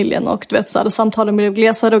 Alltså familjen. Och du vet så här, samtalen blev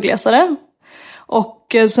glesare och glesare.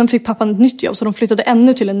 Och sen fick pappan ett nytt jobb. Så de flyttade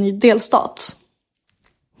ännu till en ny delstat.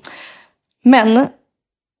 Men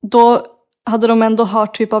då hade de ändå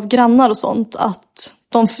hört typ av grannar och sånt att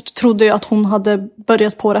de trodde ju att hon hade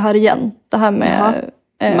börjat på det här igen. Det här med...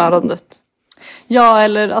 Mördandet. Ja,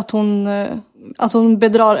 eller att hon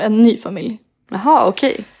bedrar en ny familj. Jaha,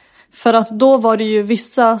 okej. För att då var det ju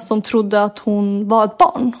vissa som trodde att hon var ett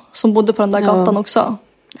barn som bodde på den där gatan också.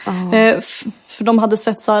 För de hade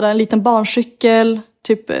sett så här en liten barncykel,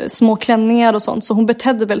 typ små klänningar och sånt. Så hon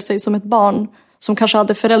betedde väl sig som ett barn som kanske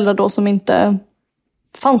hade föräldrar då som inte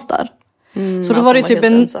fanns där. Så då var det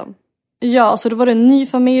typ så då var det en ny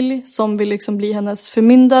familj som ville liksom bli hennes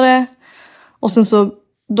förmyndare. Och sen så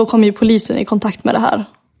då kom ju polisen i kontakt med det här.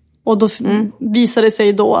 Och då visade det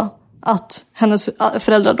sig då att hennes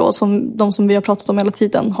föräldrar då, som de som vi har pratat om hela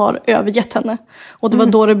tiden, har övergett henne. Och det var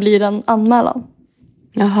då det blir en anmälan.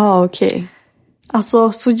 Jaha, okej.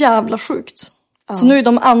 Alltså så jävla sjukt. Så nu är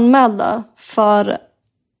de anmälda för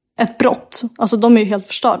ett brott. Alltså de är ju helt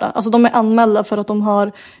förstörda. Alltså de är anmälda för att de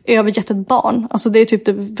har övergett ett barn. Alltså det är typ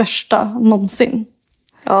det värsta någonsin.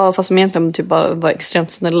 Ja, fast de egentligen typ bara var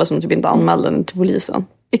extremt snälla som typ inte anmälde den till polisen.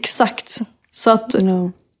 Exakt. Så att...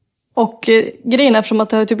 Och grejen är, eftersom att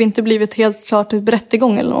det har typ inte blivit helt klart typ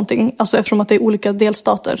rättegång eller någonting. Alltså eftersom att det är olika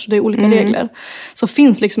delstater, så det är olika regler. Så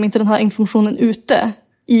finns liksom inte den här informationen ute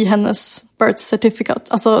i hennes birth certificate.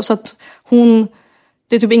 Alltså så att hon...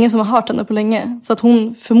 Det är typ ingen som har hört henne på länge. Så att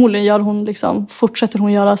hon, förmodligen fortsätter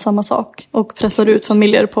hon göra samma sak. Och pressar ut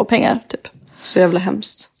familjer på pengar, typ. Så jävla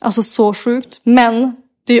hemskt. Alltså så sjukt. Men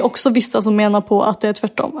det är också vissa som menar på att det är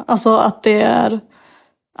tvärtom. Alltså att det är...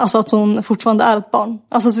 Alltså att hon fortfarande är ett barn.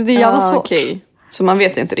 Alltså så det är jävla svårt. Okej. Så man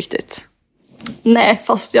vet inte riktigt. Nej,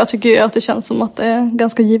 fast jag tycker ju att det känns som att det är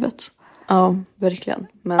ganska givet. Ja, verkligen.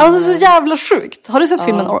 Men... Alltså så jävla sjukt. Har du sett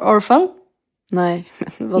filmen Orphan? Nej.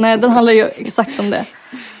 Nej, den handlar ju exakt om det.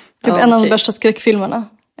 Typ en av de värsta skräckfilmerna.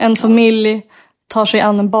 En familj tar sig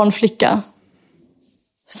an en barnflicka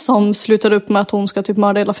som slutar upp med att hon ska typ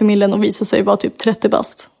mörda hela familjen och visa sig vara typ 30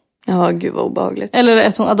 bast. Ja, gud vad obehagligt. Eller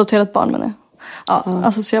att hon adopterat barn med det. Ja,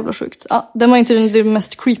 alltså så jävla sjukt. Ja, den var inte det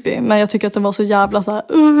mest creepy, men jag tycker att den var så jävla så här.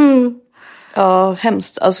 Ja,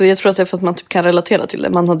 hemskt. Alltså jag tror att det är för att man typ kan relatera till det.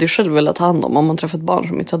 Man hade ju själv velat ta hand om man träffat barn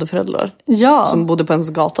som inte hade föräldrar. Ja. Som bodde på ens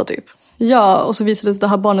gata typ. Ja, och så visade det sig att det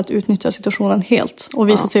här barnet utnyttjar situationen helt. Och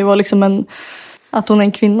visade sig vara liksom att hon är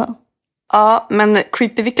en kvinna. Ja, men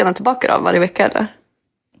creepy-vickan är tillbaka då varje vecka eller?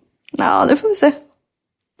 Ja, det får vi se.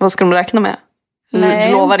 Vad ska de räkna med? Nej.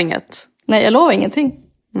 Du lovar inget? Nej, jag lovar ingenting.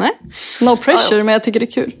 Nej. No pressure, men jag tycker det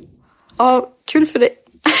är kul. Ja, kul för dig.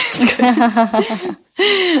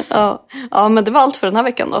 Ja, men det var allt för den här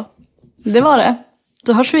veckan då. Det var det.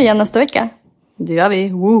 Då hörs vi igen nästa vecka. Det gör vi.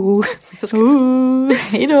 Woo.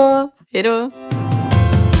 Hej då. Hej då.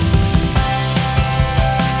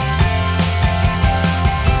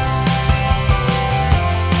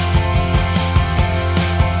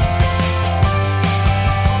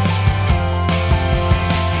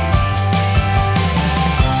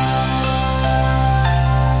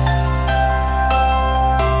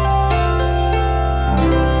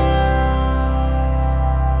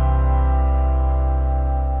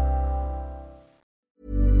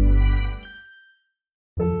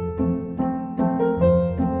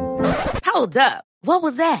 Hold up. What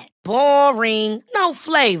was that? Boring. No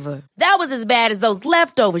flavor. That was as bad as those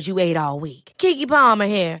leftovers you ate all week. Keke Palmer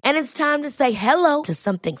here, and it's time to say hello to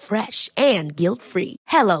something fresh and guilt-free.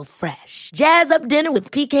 Hello Fresh. Jazz up dinner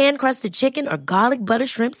with pecan-crusted chicken or garlic butter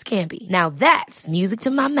shrimp scampi. Now that's music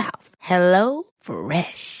to my mouth. Hello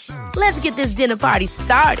Fresh. Let's get this dinner party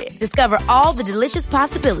started. Discover all the delicious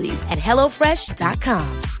possibilities at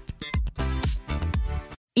hellofresh.com.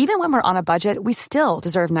 Even when we're on a budget, we still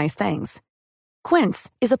deserve nice things. Quince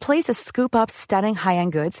is a place to scoop up stunning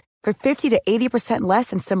high-end goods for 50 to 80% less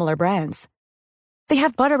than similar brands. They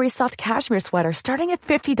have buttery soft cashmere sweaters starting at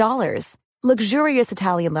 $50, luxurious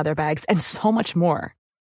Italian leather bags, and so much more.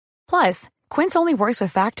 Plus, Quince only works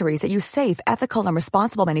with factories that use safe, ethical, and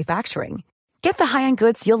responsible manufacturing. Get the high-end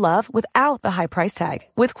goods you'll love without the high price tag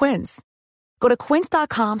with Quince. Go to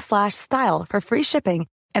quince.com/style for free shipping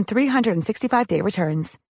and 365-day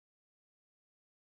returns.